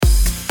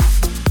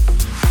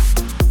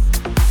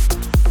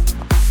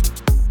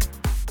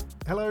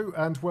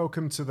Hello and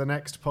welcome to the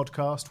next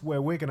podcast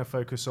where we're going to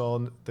focus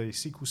on the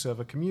SQL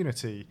Server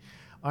community.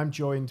 I'm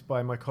joined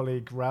by my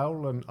colleague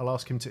Raul and I'll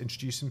ask him to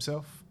introduce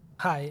himself.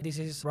 Hi, this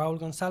is Raul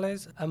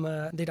Gonzalez. I'm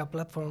a data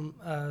platform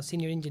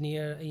senior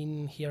engineer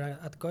here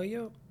at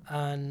Coio.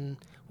 And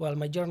well,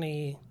 my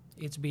journey,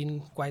 it's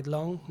been quite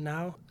long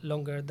now,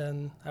 longer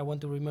than I want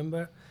to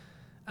remember.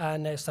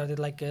 And I started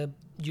like a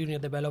junior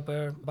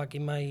developer back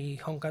in my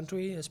home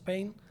country,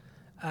 Spain.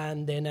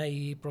 And then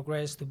I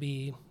progressed to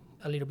be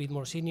a little bit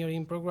more senior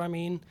in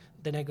programming.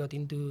 Then I got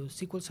into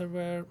SQL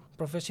Server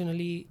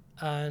professionally,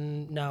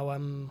 and now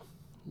I'm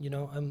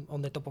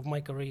on the top of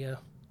my career.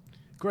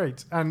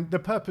 Great. And the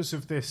purpose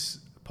of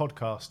this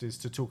podcast is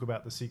to talk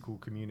about the SQL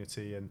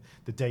community and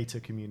the data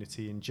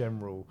community in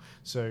general.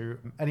 So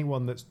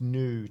anyone that's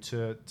new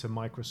to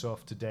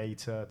Microsoft, to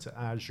data, to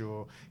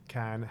Azure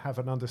can have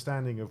an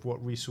understanding of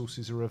what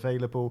resources are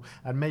available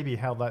and maybe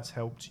how that's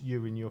helped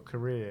you in your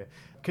career.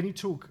 Can you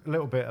talk a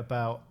little bit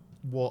about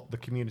what the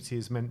community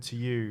has meant to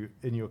you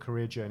in your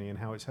career journey and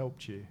how it's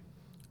helped you?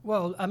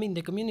 Well, I mean,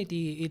 the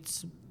community,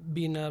 it's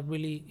been a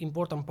really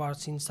important part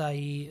since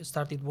I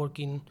started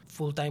working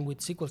full-time with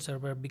SQL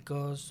Server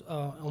because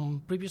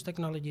on previous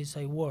technologies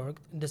I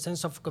worked, the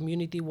sense of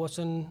community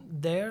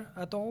wasn't there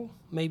at all.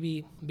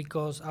 Maybe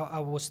because I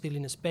was still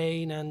in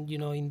Spain and,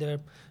 in their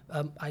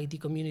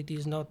IT community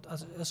is not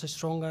as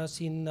strong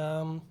as in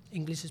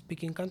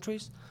English-speaking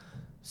countries.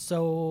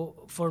 So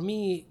for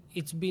me,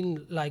 it's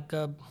been like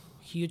a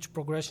huge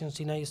progression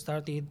since I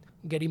started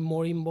getting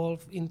more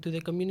involved into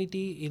the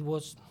community. It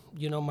was,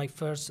 my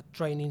first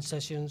training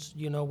sessions,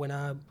 when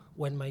I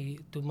went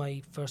to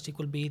my first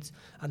SQL Beats,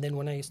 and then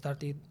when I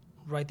started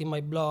writing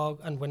my blog,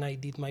 and when I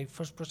did my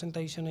first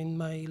presentation in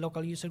my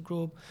local user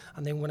group,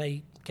 and then when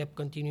I kept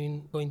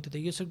continuing going to the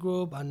user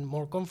group and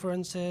more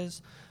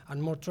conferences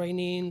and more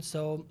training.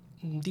 So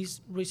these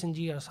recent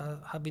years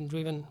have been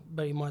driven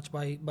very much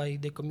by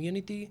the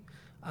community.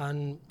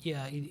 And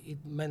yeah, it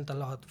meant a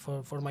lot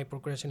for my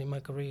progression in my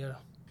career.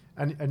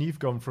 And you've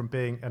gone from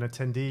being an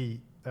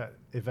attendee at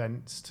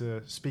events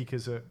to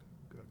speakers at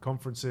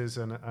conferences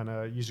and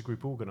a user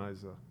group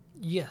organizer.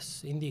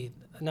 Yes, indeed.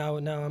 Now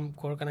I'm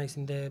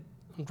co-organizing the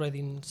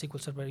Reading SQL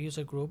Server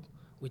user group,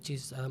 which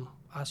is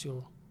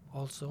Azure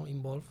also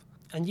involved.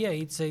 And yeah,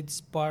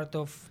 it's part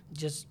of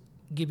just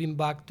giving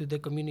back to the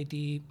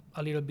community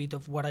a little bit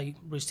of what I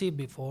received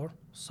before.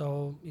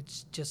 So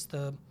it's just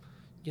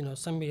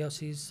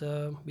symbiosis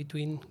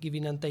between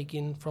giving and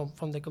taking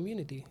from the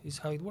community is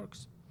how it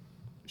works.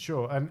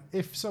 Sure. And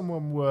if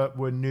someone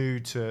were new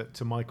to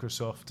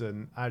Microsoft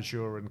and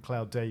Azure and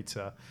cloud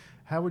data,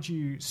 how would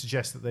you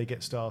suggest that they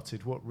get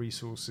started? What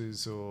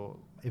resources or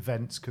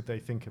events could they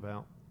think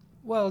about?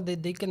 Well,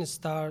 they can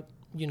start,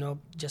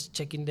 just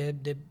checking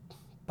the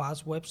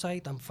PaaS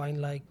website and find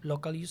like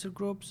local user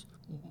groups.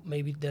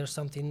 Maybe there's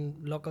something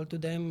local to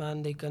them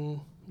and they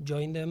can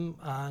join them.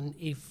 And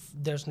if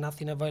there's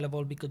nothing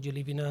available because you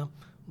live in a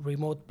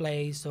remote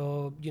place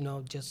or,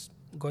 just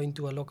going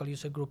to a local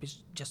user group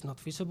is just not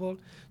feasible,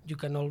 you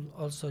can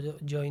also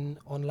join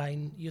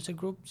online user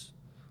groups,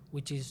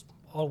 which is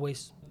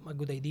always a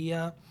good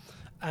idea.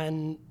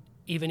 And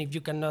even if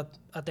you cannot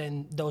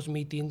attend those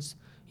meetings,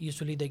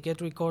 usually they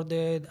get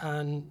recorded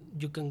and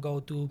you can go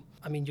to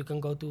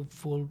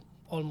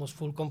almost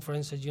full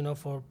conferences,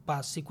 for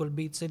past SQL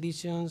Beats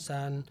editions,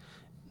 and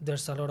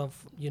there's a lot of,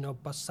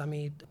 past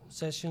Summit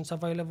sessions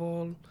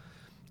available.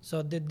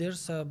 So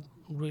there's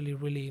really,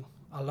 really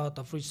a lot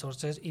of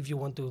resources if you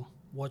want to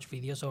watch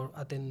videos or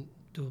attend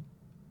to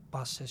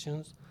past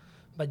sessions.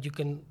 But you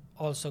can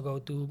also go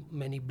to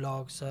many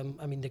blogs.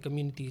 The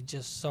community is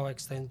just so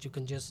extensive. You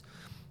can just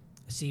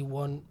see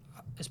one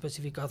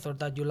specific author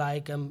that you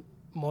like, and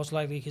most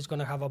likely he's going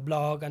to have a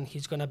blog and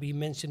he's going to be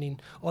mentioning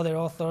other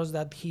authors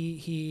that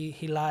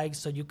he likes.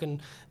 So you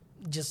can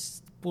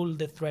just pull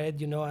the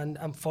thread,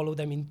 and follow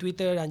them in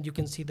Twitter, and you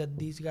can see that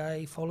this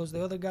guy follows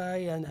the other guy,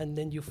 and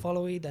then you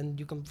follow it, and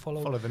you can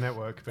follow the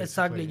network,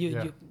 basically.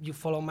 Exactly. You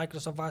follow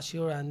Microsoft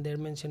Azure, and they're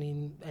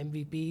mentioning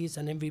MVPs,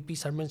 and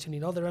MVPs are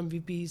mentioning other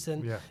MVPs,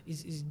 and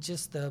it's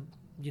just an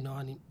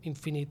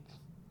infinite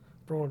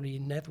probably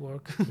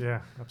network.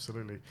 Yeah,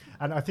 absolutely.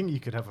 And I think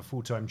you could have a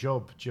full-time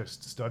job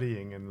just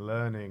studying and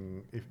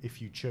learning if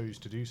you chose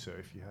to do so,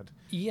 if you had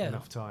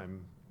enough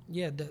time.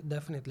 Yeah,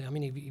 definitely.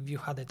 If you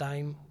had the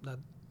time, that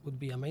would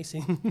be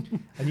amazing.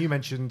 And you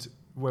mentioned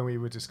when we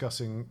were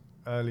discussing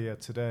earlier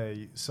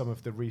today some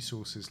of the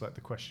resources like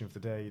the question of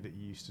the day that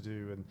you used to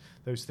do and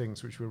those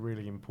things which were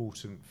really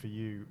important for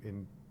you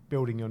in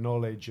building your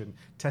knowledge and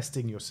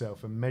testing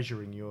yourself and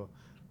measuring your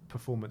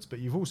performance. But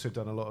you've also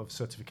done a lot of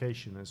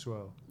certification as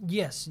well.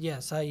 Yes.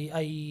 I've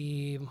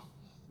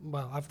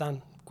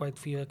done quite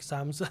a few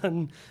exams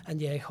and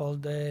I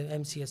hold the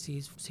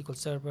MCSE, SQL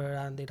Server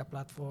and Data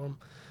Platform.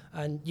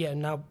 And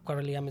now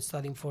currently I'm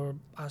studying for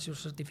Azure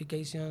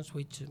certifications,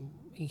 which in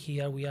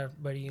here we are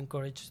very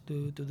encouraged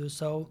to do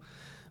so,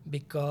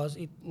 because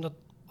it not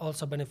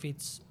also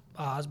benefits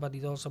us, but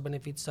it also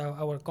benefits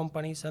our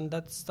companies. And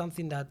that's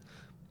something that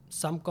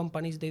some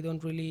companies, they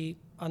don't really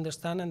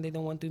understand and they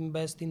don't want to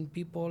invest in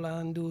people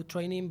and do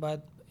training,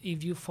 but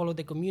if you follow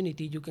the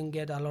community, you can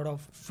get a lot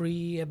of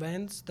free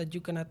events that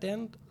you can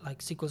attend, like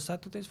SQL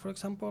Saturdays, for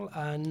example.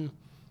 And,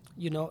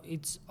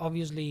 it's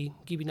obviously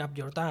giving up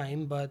your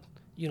time, but,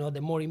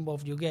 the more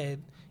involved you get,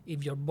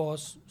 if your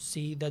boss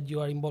see that you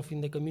are involved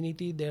in the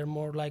community, they're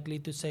more likely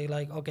to say,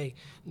 like, okay,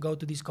 go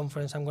to this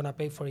conference, I'm going to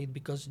pay for it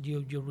because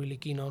you're really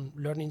keen on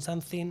learning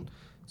something.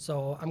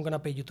 So I'm going to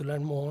pay you to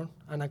learn more,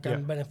 and I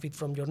can benefit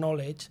from your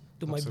knowledge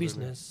to my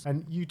business.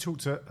 And you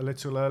talked a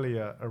little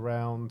earlier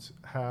around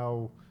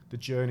how the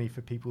journey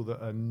for people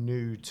that are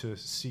new to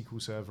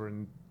SQL Server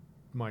and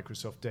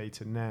Microsoft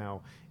Data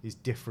now is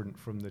different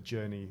from the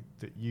journey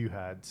that you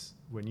had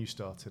when you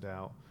started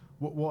out.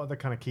 What are the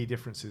kind of key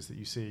differences that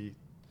you see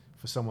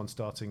for someone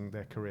starting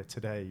their career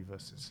today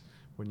versus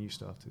when you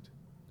started?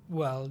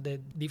 Well, the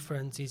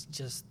difference is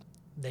just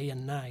day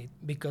and night,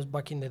 because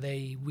back in the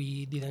day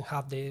we didn't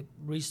have the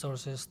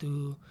resources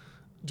to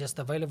just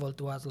available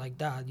to us like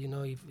that.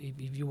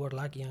 If you were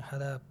lucky and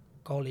had a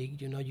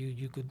colleague,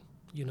 you could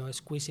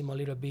squeeze him a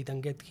little bit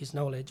and get his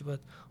knowledge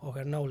or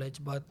her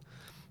knowledge, but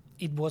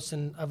it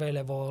wasn't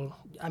available.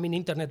 I mean,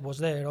 internet was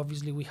there.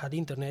 Obviously, we had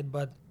internet,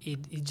 but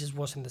it just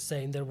wasn't the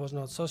same. There was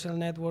no social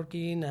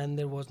networking, and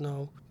there was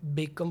no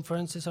big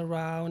conferences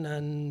around.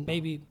 And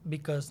maybe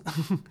because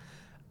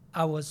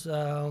I was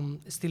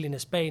still in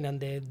Spain, and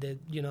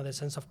the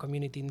sense of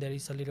community in there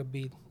is a little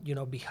bit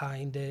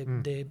behind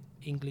the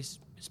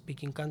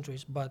English-speaking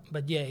countries. But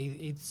yeah,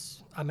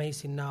 it's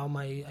amazing now.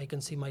 I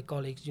can see my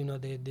colleagues,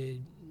 the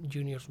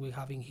juniors we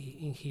have in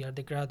here,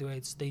 the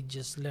graduates, they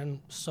just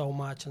learn so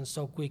much and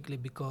so quickly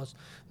because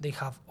they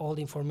have all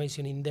the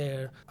information in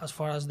there. As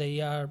far as they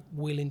are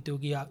willing to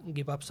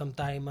give up some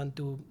time and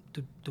to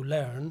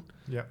learn,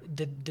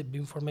 the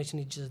information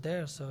is just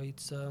there. So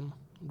it's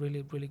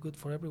really, really good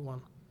for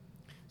everyone.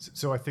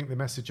 So I think the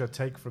message I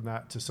take from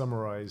that, to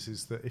summarize,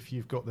 is that if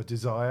you've got the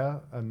desire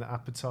and the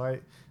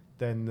appetite,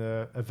 then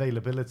the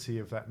availability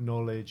of that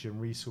knowledge and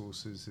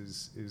resources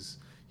is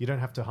you don't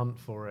have to hunt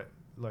for it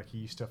like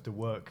you used to have to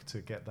work to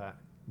get that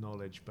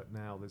knowledge, but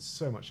now there's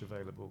so much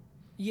available.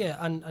 Yeah,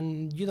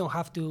 and you don't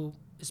have to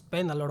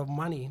spend a lot of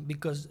money,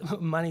 because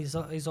money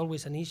is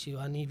always an issue.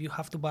 And if you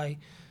have to buy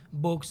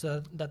books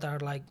that are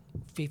like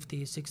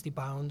 50, 60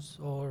 pounds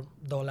or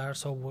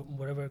dollars or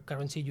whatever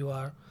currency you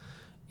are,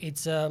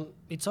 it's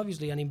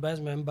obviously an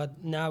investment,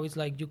 but now it's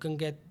like you can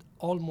get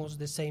almost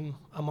the same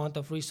amount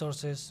of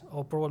resources,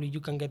 or probably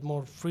you can get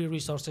more free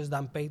resources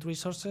than paid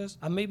resources.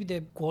 And maybe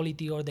the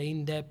quality or the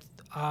in-depth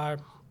are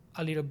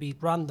a little bit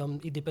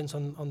random. It depends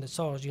on the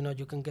source.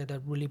 You can get a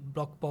really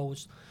blog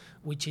post,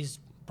 which is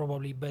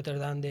probably better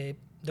than the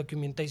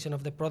documentation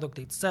of the product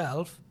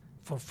itself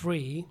for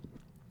free,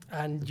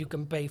 and you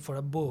can pay for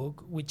a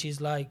book, which is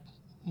like,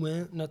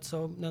 well, not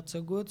so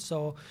good.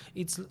 So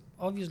it's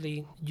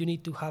obviously you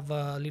need to have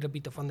a little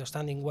bit of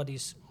understanding what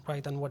is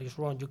right and what is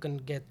wrong. You can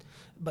get,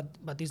 but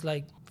it's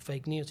like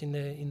fake news in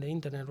the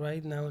internet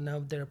right now.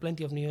 Now there are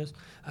plenty of news,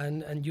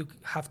 and you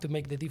have to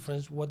make the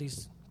difference what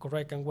is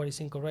correct and what is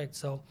incorrect.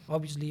 So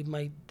obviously it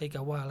might take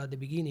a while at the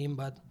beginning,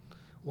 but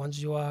once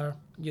you are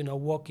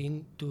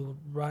walking to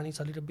run, it's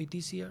a little bit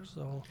easier.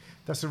 So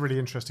that's a really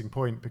interesting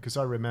point, because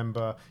I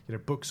remember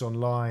books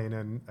online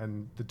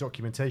and the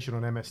documentation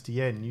on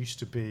MSDN used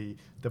to be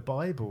the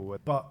Bible,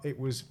 but it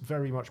was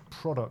very much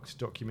product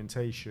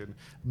documentation,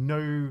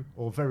 no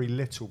or very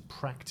little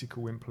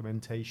practical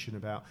implementation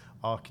about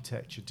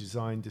architecture,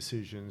 design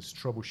decisions,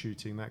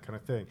 troubleshooting, that kind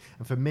of thing.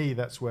 And for me,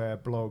 that's where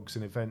blogs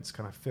and events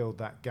kind of filled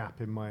that gap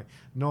in my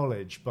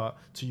knowledge. But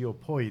to your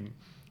point,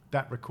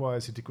 that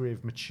requires a degree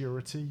of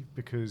maturity,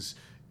 because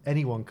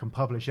anyone can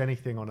publish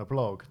anything on a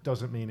blog.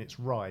 Doesn't mean it's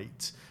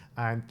right,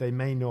 and they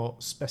may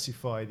not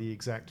specify the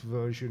exact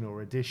version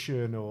or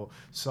edition or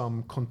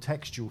some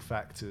contextual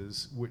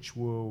factors which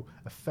will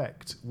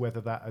affect whether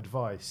that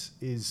advice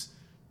is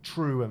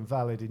true and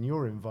valid in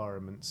your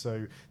environment.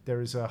 So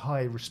there is a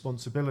high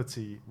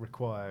responsibility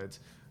required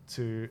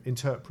to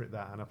interpret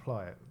that and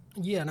apply it.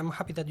 Yeah, and I'm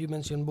happy that you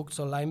mentioned books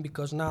online,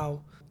 because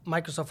now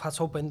Microsoft has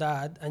opened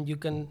that, and you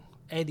can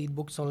edit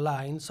books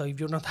online. So if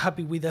you're not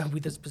happy with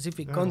a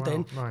specific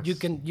content, wow, nice.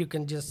 you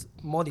can just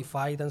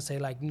modify it and say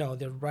like, no,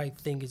 the right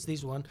thing is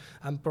this one.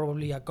 And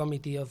probably a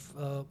committee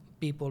of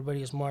people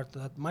very smart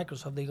at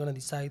Microsoft, they're gonna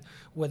decide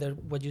whether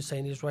what you're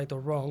saying is right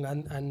or wrong.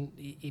 And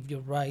if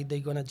you're right, they're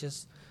gonna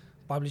just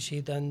publish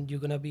it, and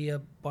you're gonna be a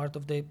part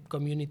of the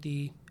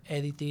community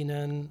editing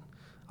and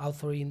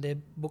authoring the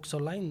books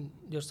online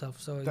yourself.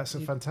 So that's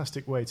a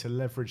fantastic way to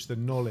leverage the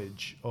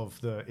knowledge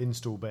of the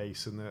install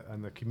base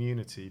and the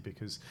community,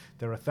 because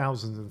there are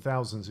thousands and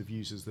thousands of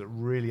users that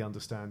really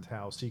understand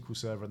how SQL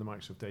Server and the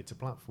Microsoft Data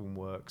Platform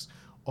works,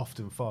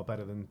 often far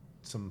better than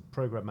some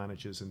program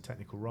managers and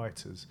technical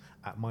writers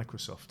at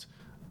Microsoft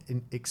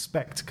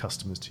expect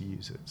customers to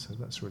use it. So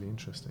that's really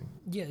interesting.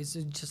 Yeah, it's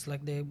just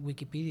like the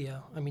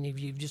Wikipedia. I mean, if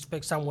you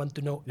expect someone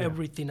to know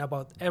everything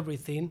about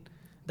everything,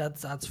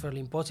 that's fairly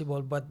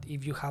impossible. But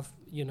if you have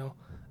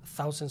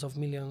thousands of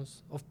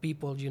millions of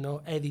people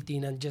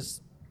editing and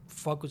just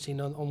focusing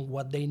on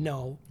what they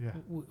know,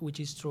 which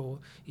is true,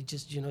 it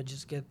just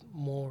just get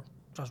more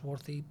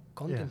trustworthy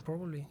content,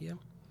 probably. Yeah.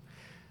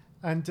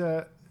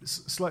 And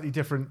slightly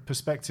different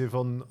perspective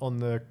on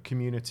the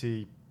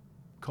community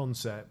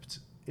concept.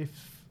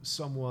 If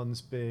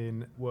someone's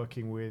been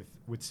working with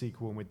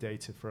SQL and with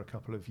data for a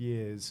couple of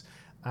years,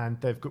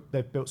 and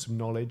they've built some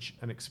knowledge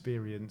and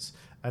experience,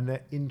 and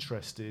they're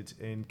interested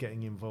in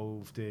getting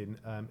involved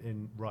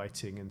in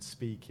writing and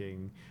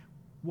speaking,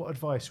 what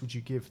advice would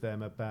you give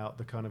them about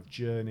the kind of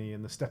journey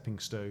and the stepping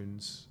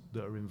stones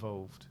that are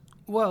involved?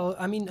 Well,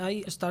 I mean,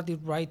 I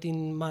started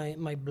writing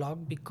my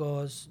blog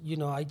because,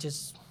 I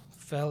just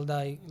felt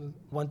I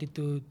wanted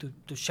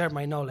to share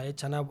my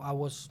knowledge, and I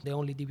was the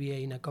only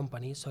DBA in a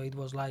company. So it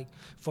was like,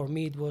 for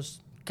me, it was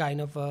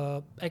kind of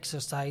a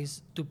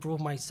exercise to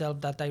prove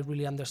myself that I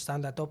really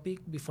understand that topic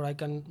before I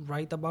can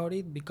write about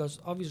it, because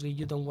obviously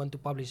you don't want to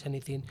publish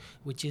anything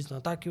which is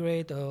not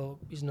accurate or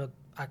is not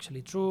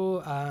actually true,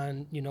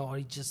 and or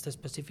it's just a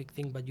specific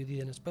thing but you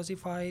didn't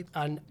specify it.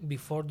 And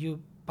before you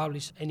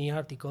publish any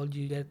article,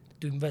 you get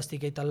to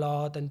investigate a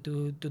lot and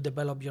to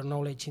develop your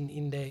knowledge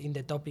in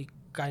the topic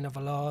kind of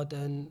a lot,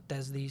 and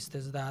test this,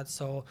 test that.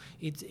 So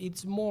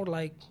it's more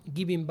like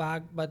giving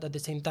back, but at the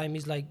same time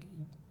it's like,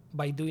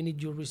 by doing it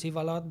you receive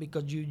a lot,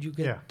 because you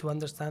get to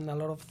understand a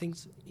lot of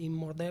things in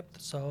more depth.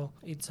 So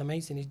it's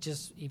amazing. It's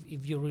just,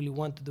 if you really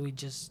want to do it,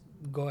 just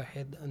go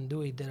ahead and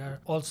do it. There are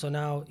also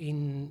now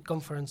in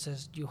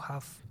conferences you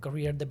have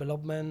career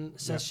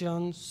development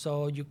sessions,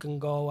 so you can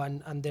go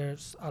and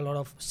there's a lot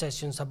of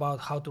sessions about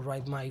how to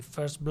write my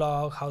first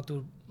blog, how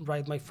to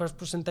write my first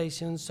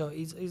presentation. So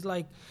it's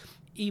like,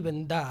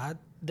 even that,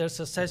 there's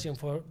a session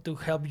to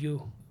help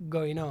you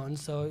going on.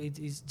 So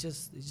it's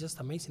just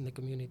amazing, the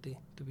community,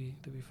 to be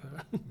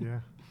fair. Yeah,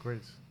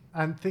 great.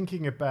 And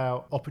thinking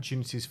about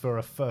opportunities for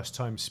a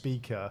first-time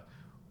speaker,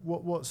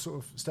 what sort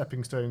of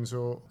stepping stones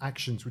or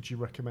actions would you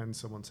recommend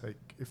someone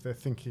take if they're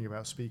thinking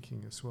about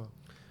speaking as well?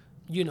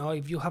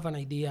 If you have an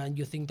idea and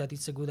you think that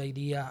it's a good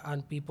idea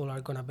and people are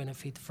going to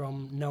benefit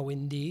from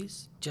knowing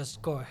this,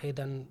 just go ahead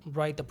and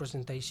write a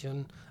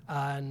presentation.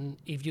 And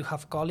if you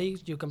have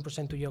colleagues, you can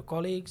present to your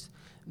colleagues.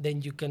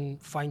 Then you can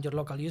find your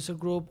local user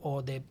group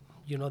or the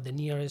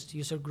nearest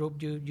user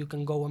group you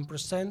can go and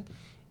present.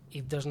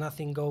 If there's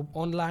nothing, go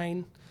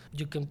online.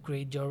 You can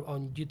create your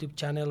own YouTube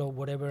channel or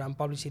whatever and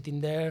publish it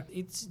in there.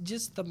 It's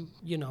just,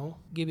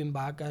 giving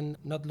back and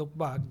not look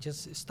back.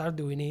 Just start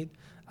doing it,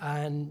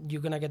 and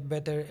you're going to get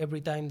better every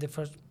time. The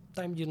first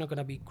time you're not going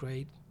to be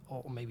great,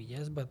 or maybe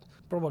yes, but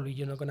probably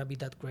you're not going to be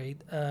that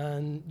great.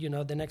 And,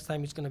 the next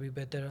time it's going to be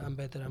better and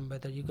better and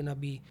better. You're going to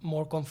be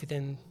more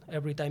confident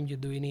every time you're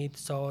doing it.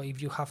 So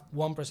if you have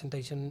one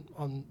presentation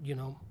on,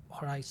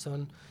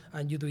 Horizon,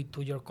 and you do it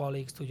to your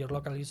colleagues, to your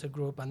local user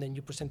group, and then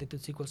you present it to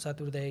SQL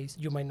Saturdays,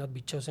 you might not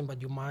be chosen,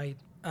 but you might.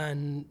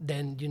 And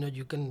then,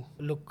 you can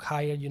look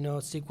higher,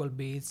 SQL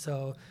Beats,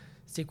 so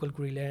SQL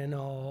Grillen,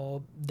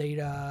 or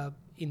Data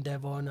in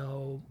Devon,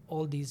 or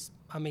all these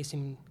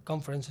amazing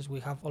conferences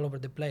we have all over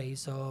the place.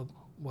 So,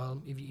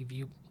 well, if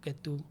you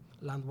get to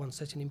land one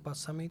session in Pod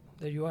Summit,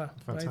 there you are.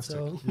 Fantastic.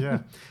 Right? So Yeah.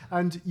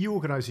 And you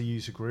organize a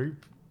user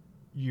group.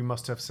 You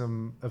must have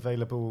some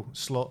available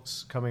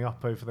slots coming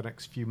up over the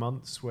next few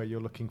months where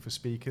you're looking for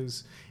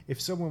speakers.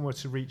 If someone were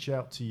to reach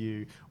out to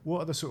you, what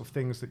are the sort of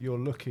things that you're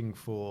looking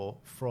for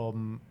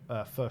from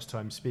a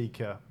first-time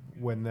speaker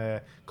when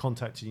they're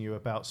contacting you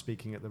about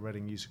speaking at the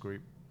Reading User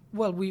Group?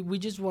 Well, we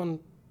just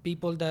want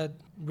people that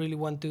really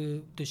want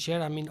to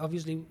share. I mean,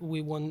 obviously,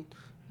 we want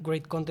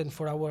great content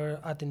for our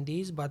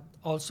attendees, but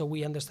also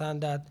we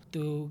understand that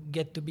to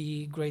get to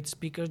be great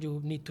speakers, you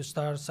need to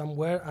start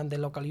somewhere, and the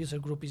local user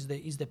group is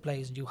the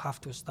place you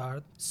have to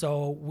start.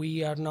 So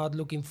we are not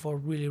looking for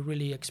really,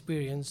 really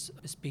experienced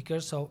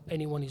speakers, so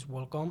anyone is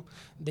welcome.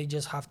 They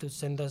just have to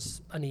send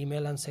us an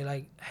email and say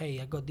like, hey,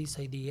 I got this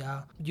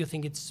idea. Do you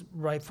think it's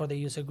right for the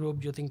user group?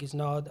 Do you think it's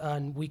not?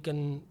 And we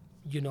can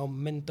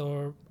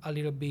mentor a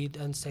little bit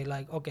and say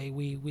like, okay,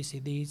 we see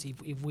this.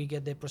 If we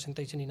get the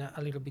presentation in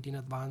a little bit in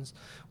advance,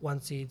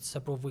 once it's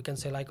approved, we can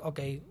say like,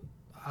 okay,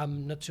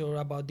 I'm not sure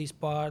about this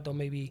part, or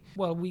maybe,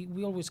 well,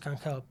 we always can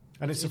help.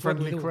 And it's a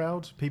friendly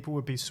crowd? People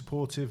would be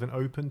supportive and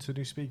open to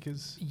new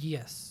speakers?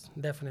 Yes,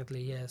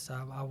 definitely, yes.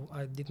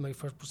 I did my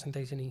first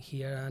presentation in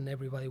here, and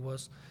everybody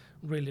was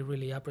really,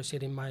 really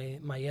appreciating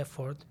my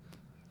effort.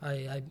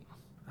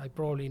 I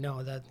probably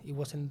know that it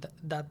wasn't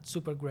that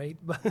super great,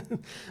 but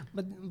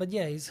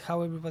yeah, it's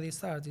how everybody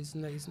starts. It's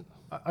nice.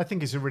 I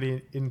think it's a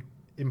really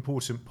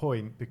important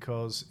point,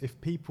 because if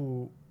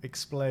people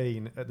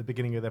explain at the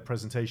beginning of their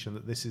presentation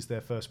that this is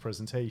their first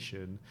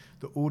presentation,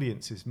 the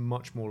audience is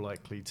much more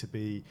likely to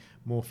be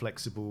more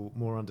flexible,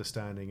 more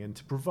understanding, and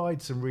to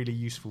provide some really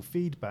useful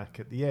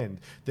feedback at the end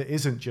that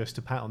isn't just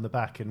a pat on the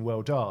back and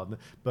well done,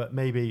 but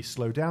maybe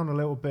slow down a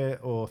little bit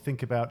or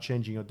think about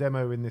changing your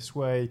demo in this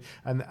way,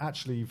 and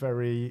actually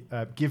very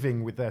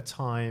giving with their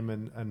time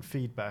and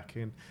feedback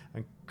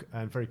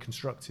and very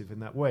constructive in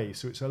that way.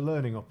 So it's a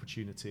learning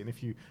opportunity, and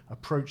if you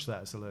approach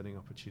that as a learning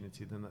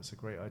opportunity, then that's a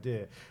great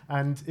idea.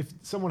 And if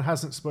someone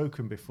hasn't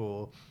spoken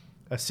before,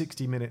 a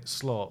 60-minute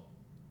slot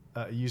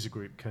at a user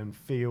group can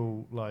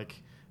feel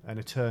like an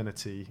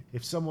eternity.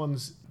 If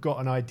someone's got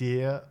an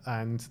idea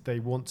and they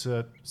want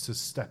to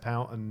step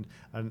out and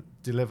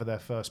deliver their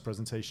first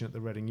presentation at the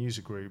Reading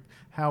User Group,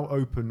 how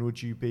open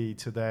would you be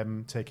to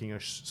them taking a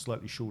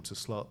slightly shorter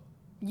slot?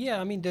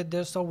 Yeah, I mean,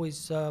 there's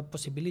always a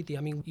possibility.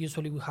 I mean,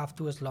 usually we have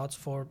 2 slots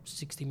for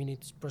 60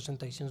 minutes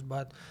presentations,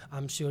 but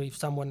I'm sure if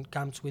someone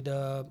comes with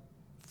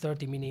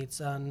 30 minutes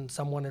and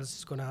someone else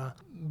is gonna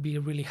be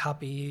really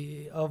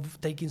happy of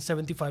taking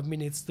 75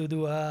 minutes to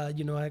do a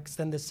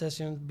extended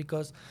session,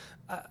 because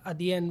at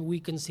the end we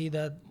can see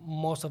that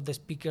most of the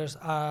speakers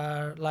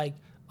are like,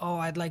 oh,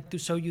 I'd like to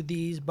show you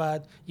this,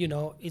 but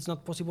it's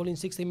not possible in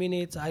 60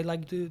 minutes. I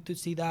like to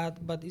see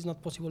that, but it's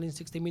not possible in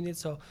 60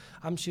 minutes. So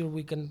I'm sure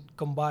we can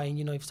combine,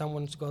 if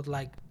someone's got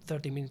like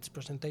 30 minutes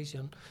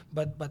presentation.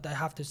 But I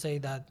have to say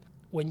that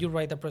when you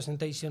write a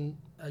presentation,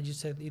 as you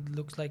said, it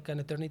looks like an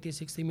eternity,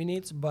 60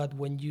 minutes, but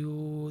when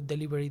you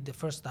deliver it the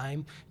first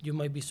time, you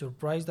might be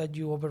surprised that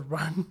you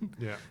overrun.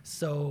 Yeah.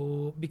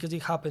 So, because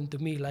it happened to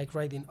me, like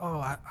writing,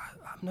 I'm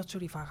not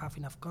sure if I have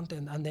enough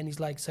content, and then it's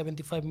like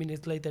 75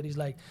 minutes later, it's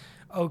like,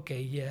 okay,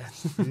 yeah.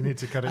 You need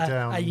to cut it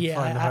down. Find the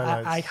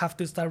highlights. I have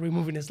to start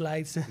removing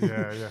slides.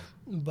 Yeah.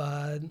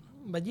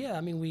 But yeah,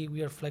 I mean,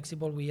 we are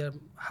flexible. We are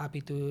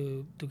happy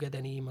to get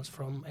any emails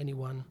from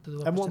anyone to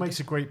do. And what makes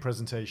a great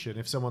presentation?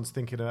 If someone's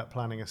thinking about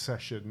planning a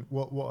session,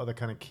 what are the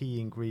kind of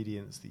key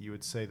ingredients that you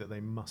would say that they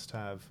must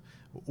have?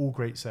 All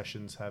great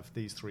sessions have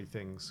these 3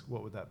 things.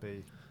 What would that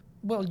be?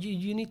 Well,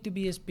 you need to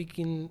be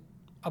speaking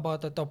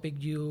about a topic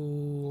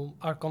you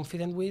are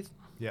confident with.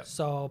 Yeah.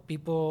 So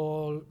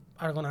people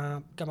are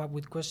gonna come up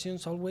with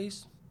questions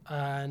always.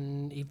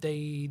 And if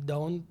they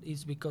don't,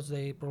 it's because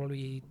they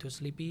probably too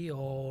sleepy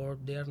or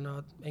they are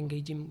not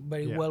engaging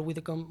very well with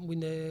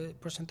the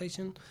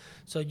presentation.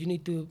 So you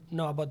need to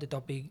know about the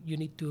topic. You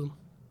need to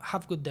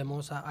have good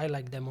demos. I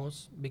like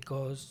demos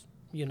because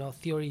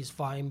theory is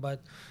fine,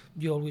 but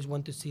you always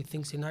want to see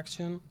things in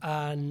action,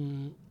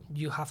 and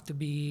you have to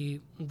be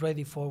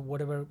ready for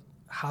whatever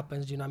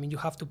happens. I mean, you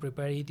have to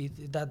prepare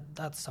it.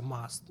 That's a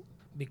must.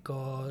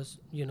 Because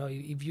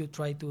if you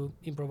try to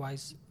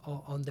improvise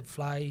on the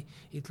fly,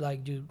 it's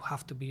like you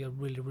have to be a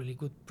really, really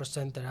good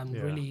presenter and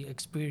really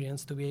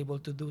experienced to be able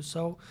to do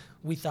so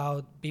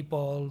without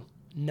people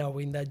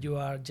knowing that you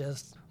are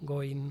just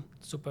going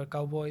super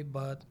cowboy.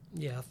 But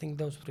yeah, I think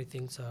those 3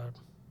 things are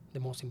the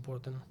most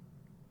important.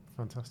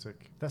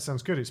 Fantastic. That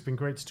sounds good. It's been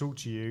great to talk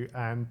to you.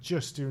 And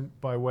just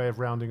by way of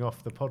rounding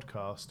off the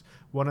podcast,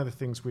 one of the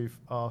things we've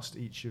asked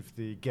each of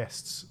the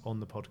guests on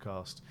the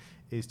podcast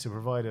is to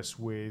provide us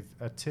with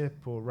a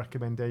tip or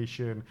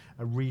recommendation,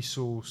 a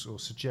resource or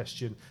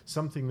suggestion,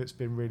 something that's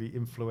been really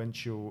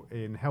influential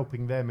in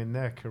helping them in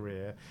their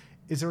career.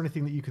 Is there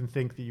anything that you can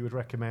think that you would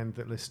recommend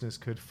that listeners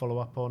could follow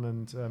up on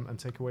and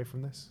take away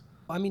from this?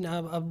 I mean,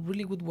 a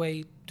really good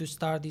way to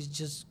start is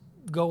just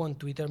go on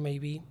Twitter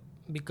maybe,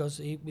 because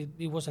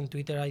it wasn't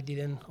Twitter. I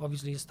didn't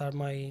obviously start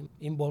my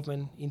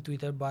involvement in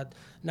Twitter, but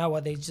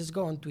nowadays just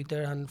go on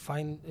Twitter and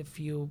find a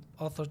few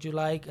authors you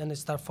like and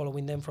start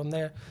following them from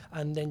there,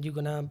 and then you're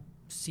gonna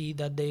see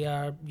that they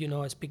are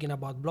speaking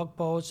about blog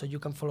posts, so you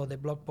can follow the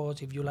blog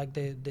posts. If you like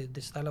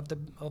the style of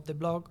the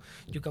blog,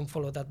 you can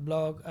follow that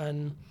blog,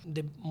 and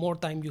the more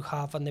time you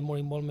have and the more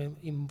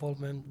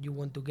involvement you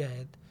want to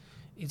get,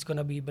 it's going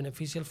to be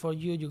beneficial for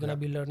you. You're going to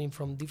be learning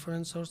from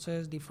different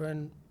sources,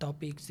 different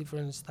topics,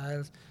 different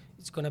styles.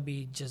 It's going to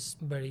be just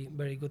very,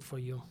 very good for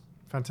you.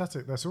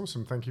 Fantastic. That's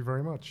awesome. Thank you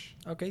very much.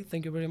 Okay.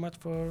 Thank you very much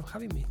for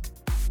having me.